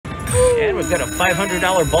And we've got a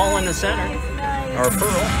 $500 ball in the center, or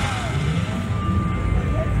pearl.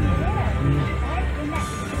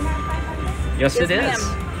 Yes, it is.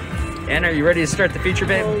 And are you ready to start the feature,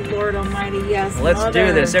 babe? Oh, Lord Almighty, yes. Let's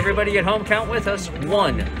do this. Everybody at home, count with us.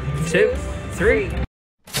 1, 2, 3.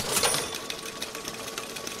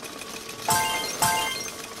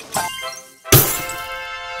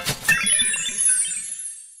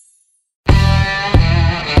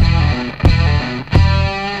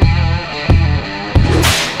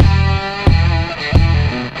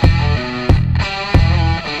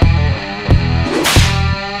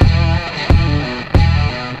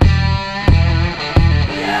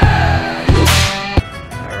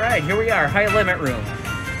 Here we are, high limit room.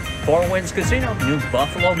 Four Winds Casino, New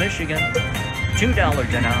Buffalo, Michigan. $2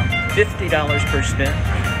 denom, $50 per spin.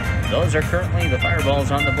 Those are currently the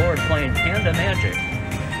fireballs on the board playing Panda Magic.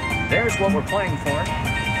 There's what we're playing for.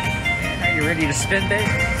 And are you ready to spin, babe?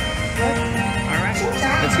 All right,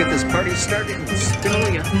 let's get this party started and spin a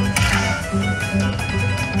wheel.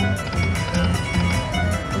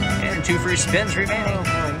 And 2 free spins remaining.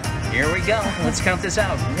 Here we go. Let's count this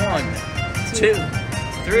out. 1, 2,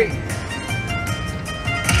 3.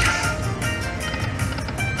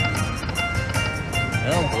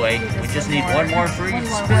 Oh boy, we just need one more free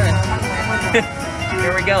spin.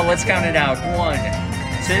 Here we go, let's count it out. 1,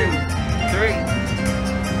 2, 3.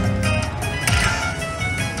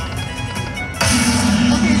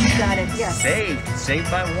 Okay, got it, yes.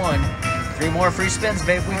 Saved by 1. 3 more free spins,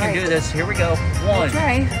 babe, we can do this. Here we go. 1,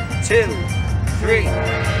 2, 3.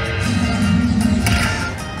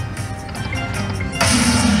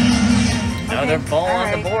 Another ball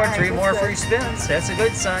on the board, 3 more free spins. That's a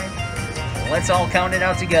good sign. Let's all count it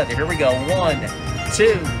out together. Here we go. 1,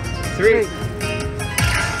 2, 3.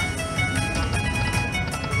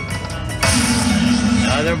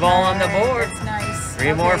 Another ball on the board. That's nice.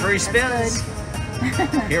 3 more free spins.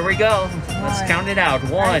 Here we go. Let's count it out.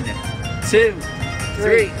 1, 2,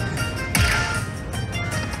 3.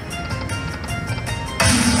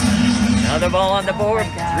 Another ball on the board.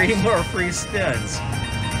 3 more free spins.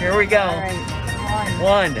 Here we go.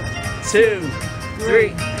 1, 2,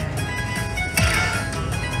 3.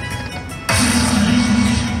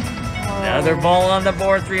 Another ball on the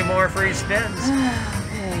board. 3 more free spins.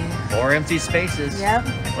 Okay. 4 empty spaces. Yep.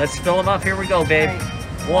 Let's fill them up. Here we go, babe.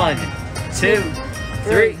 1, 2,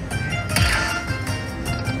 3.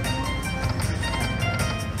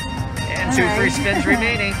 And 2 free spins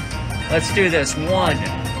remaining. Let's do this. 1,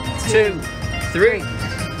 2, 3.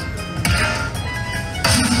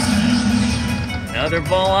 Another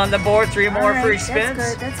ball on the board. 3 more free spins.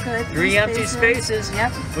 That's good. 3 empty spaces.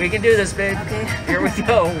 Yep. We can do this, babe. Okay. Here we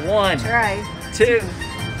go. 1, 2,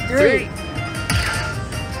 3.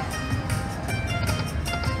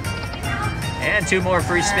 And 2 more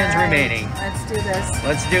free spins remaining. Let's do this.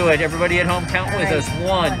 Let's do it. Everybody at home, count with us.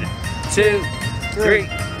 1, 2, 3.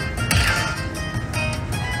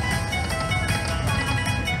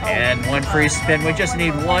 And 1 free spin. We just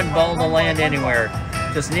need 1 ball to land anywhere.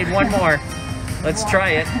 Just need 1 more. Let's try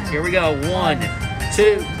it. Here we go. 1,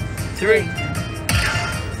 2, 3.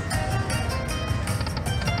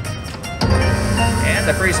 And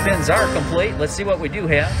the free spins are complete. Let's see what we do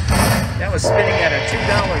have. That was spinning at a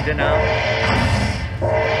 $2 denom.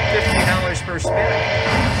 $50 per spin.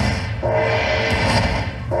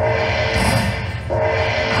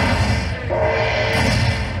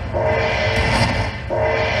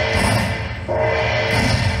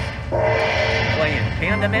 Playing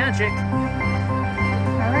Panda Magic.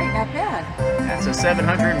 Alright, not bad. That's a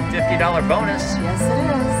 $750 bonus. Yes, it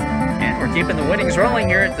is. And we're keeping the winnings rolling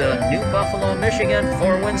here at the New Buffalo, Michigan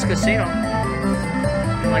 4 Winds Casino.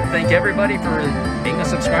 I'd like to thank everybody for being a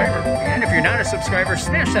subscriber. And if you're not a subscriber,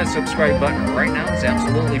 smash that subscribe button right now. It's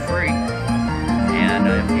absolutely free. And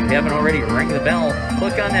if you haven't already, ring the bell.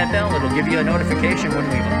 Click on that bell. It'll give you a notification when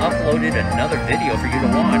we've uploaded another video for you to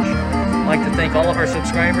watch. I'd like to thank all of our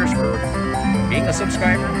subscribers for being a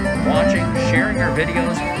subscriber, watching, sharing our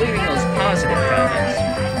videos, leaving those positive comments.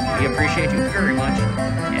 We appreciate you very much,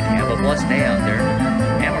 and have a blessed day out there.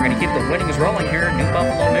 And we're going to keep the winnings rolling here in New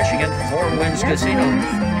Buffalo, Michigan, 4 Winds Casino.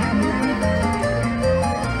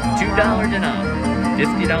 $2 denom,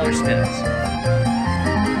 $50 spins.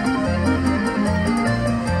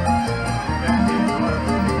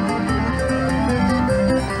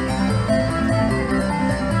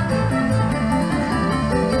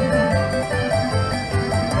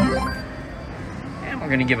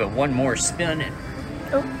 We're going to give it 1 more spin. And,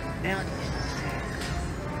 down.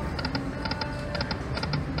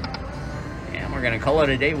 And we're going to call it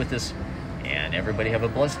a day with this. And everybody have a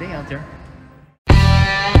blessed day out there.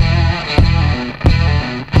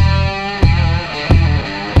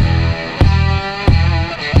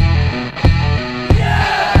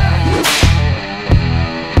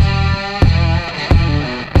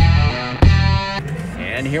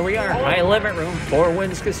 Four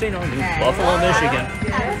Winds Casino, New Buffalo, Michigan.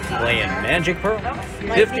 Playing Magic Pearl,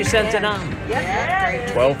 50 cents an ounce,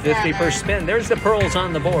 $12.50 per spin. There's the pearls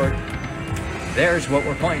on the board. There's what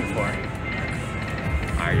we're playing for.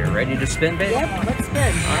 Are you ready to spin, baby? Yep, let's spin.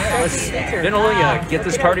 All right, let's spin a get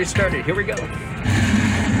this party started. Here we go.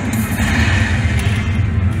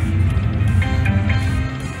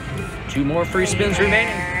 Two more free spins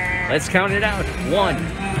remaining. Let's count it out. 1,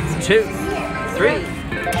 2, 3.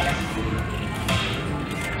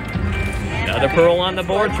 Another pearl on the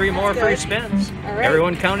board. 3 more free spins.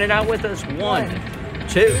 Everyone count it out with us. 1,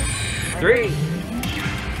 2, 3.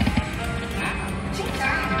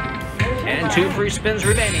 And 2 free spins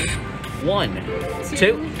remaining. 1,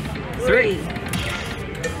 2, 3.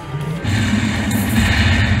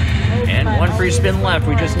 And 1 free spin left.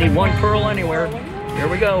 We just need 1 pearl anywhere. Here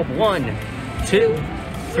we go. 1, 2,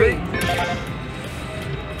 3.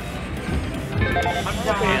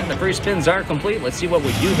 And the free spins are complete. Let's see what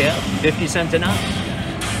we do have. 50 cents an ounce.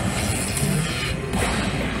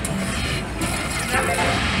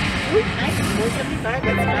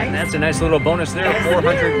 And that's a nice little bonus there.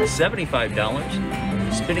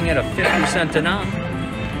 $475. Spinning at a 50 cents an ounce.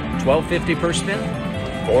 $12.50 per spin.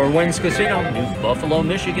 Four Winds Casino, New Buffalo,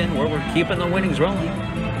 Michigan, where we're keeping the winnings rolling.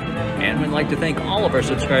 And we'd like to thank all of our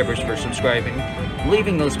subscribers for subscribing,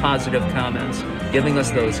 leaving those positive comments, giving us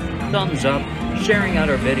those thumbs up, sharing out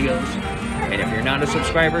our videos. And if you're not a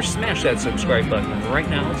subscriber, smash that subscribe button right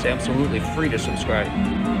now. It's absolutely free to subscribe.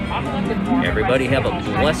 Everybody have a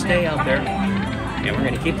blessed day out there. And we're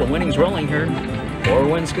going to keep the winnings rolling here. Four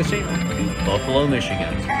Winds Casino, New Buffalo,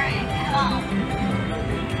 Michigan.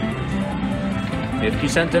 50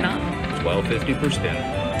 cents an ounce, $12.50 per spin.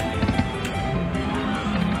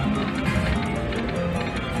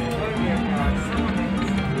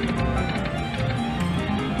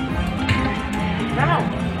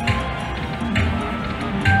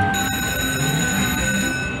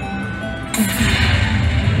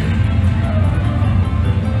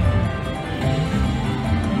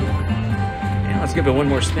 Let's give it one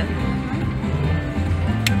more spin.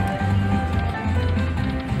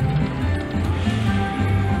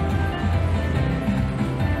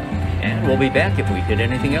 And we'll be back if we hit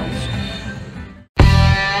anything else.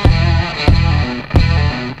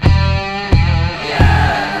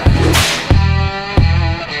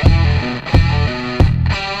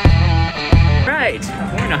 Right,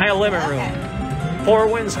 we're in the high limit room. Four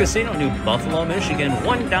Winds Casino, New Buffalo, Michigan.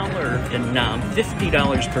 $1 in NOM,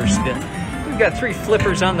 $50 per spin. We've got 3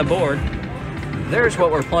 flippers on the board. There's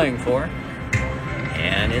what we're playing for.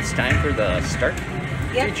 And it's time for the start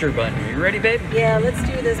feature button. Are you ready, babe? Yeah, let's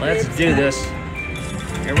do this, Let's do this.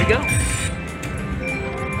 Here we go.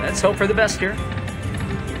 Let's hope for the best here.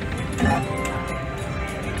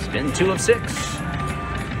 Spin 2 of 6.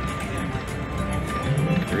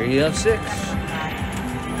 3 of 6.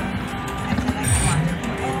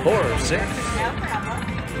 4 of 6.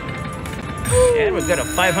 And we've got a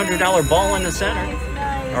 $500 ball in the center,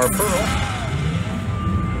 or pearl.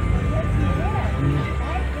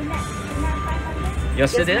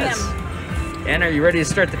 Yes, it is. And are you ready to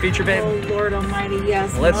start the feature, babe? Oh, Lord Almighty,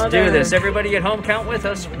 yes. Let's do this. Everybody at home, count with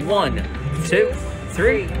us. 1, 2,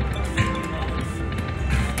 3.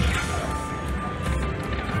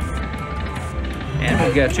 And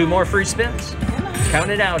we've got 2 more free spins.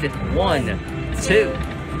 Count it out. 1, 2,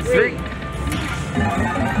 3.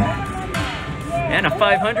 And a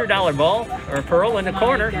 $500 ball or pearl in the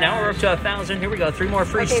corner. Now we're up to 1,000. Here we go. 3 more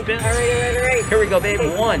free spins. All right. Here we go, baby.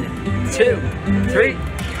 1, 2, 3.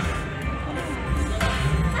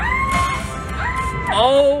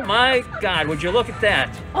 Oh my God! Would you look at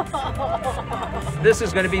that? This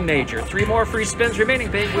is going to be major. 3 more free spins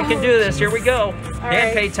remaining, babe. We can do this. Here we go.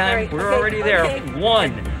 Hand pay time. We're already there.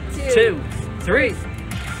 1, 2, 3.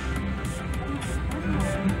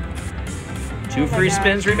 2 free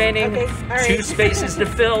spins remaining. 2 spaces to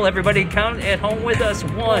fill. Everybody count at home with us.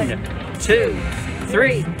 1, 2,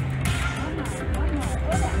 3.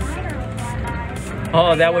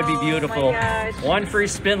 Oh, that would be beautiful. 1 free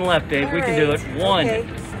spin left, babe. We can do it. 1,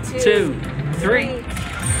 2, 3.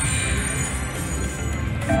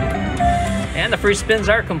 And the free spins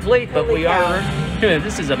are complete, but we are...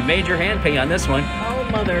 This is a major hand pay on this one. Oh,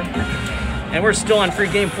 mother. And we're still on free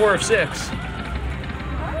game 4 of 6.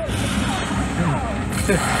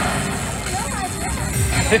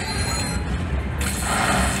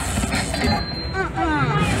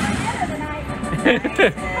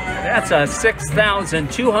 That's a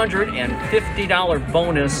 $6,250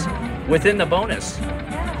 bonus within the bonus.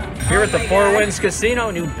 Here at the Four Winds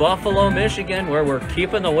Casino, New Buffalo, Michigan, where we're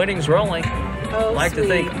keeping the winnings rolling. Oh, I'd like to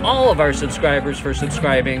sweet. thank all of our subscribers for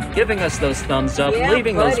subscribing, giving us those thumbs up, Yeah,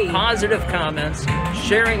 leaving buddy. those positive comments,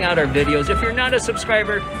 sharing out our videos. If you're not a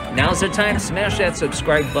subscriber, now's the time. Smash that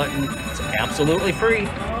subscribe button. It's absolutely free.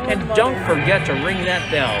 And don't forget to ring that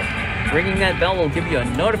bell. Ringing that bell will give you a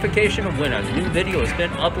notification of when a new video has been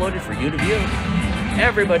uploaded for you to view.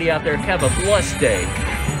 Everybody out there, have a blessed day.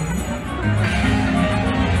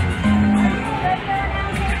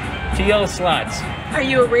 TO slots. Are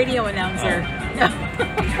you a radio announcer? No.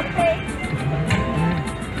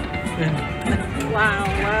 Wow,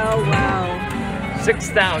 wow, wow.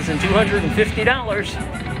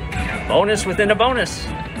 $6,250. Bonus within a bonus.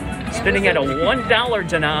 Spinning at a $1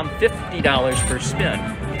 denom, $50 per spin.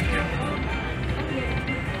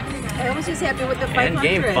 I was just happy with the 500. And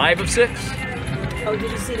game 5 of 6. Oh, did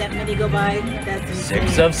you see that mini go by? That's insane.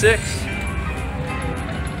 6 of 6.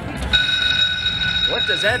 What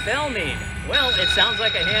does that bell mean? Well, it sounds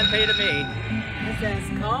like a hand pay to me. It says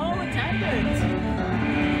call attendant.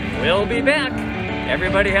 We'll be back.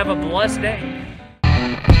 Everybody have a blessed day.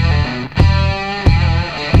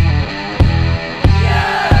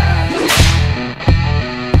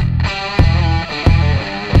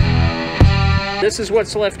 This is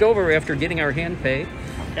what's left over after getting our hand pay.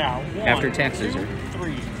 Yeah, 1, After taxes 2, are-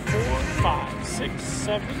 3, 4, 5, 6,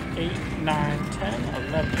 7, 8, 9, 10,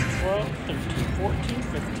 11, 12, 13, 14,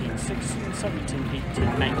 15, 16, 17,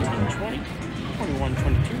 18, 19, 20, 21,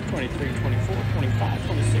 22, 23, 24, 25,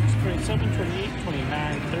 26, 27, 28,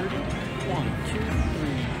 29, 30, 1, 2,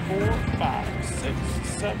 3, 4, 5, 6,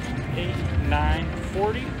 7, 8, 9,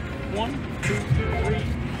 40, 1, 2, 3,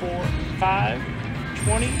 4, 5,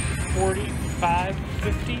 20, 40, 5,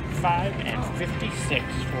 55, and 56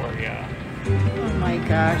 for you. Oh my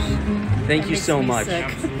gosh. Thank That you makes so me much. sick.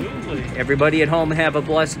 Absolutely. Everybody at home have a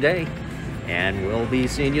blessed day. And we'll be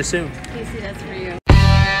seeing you soon. Casey, that's for you.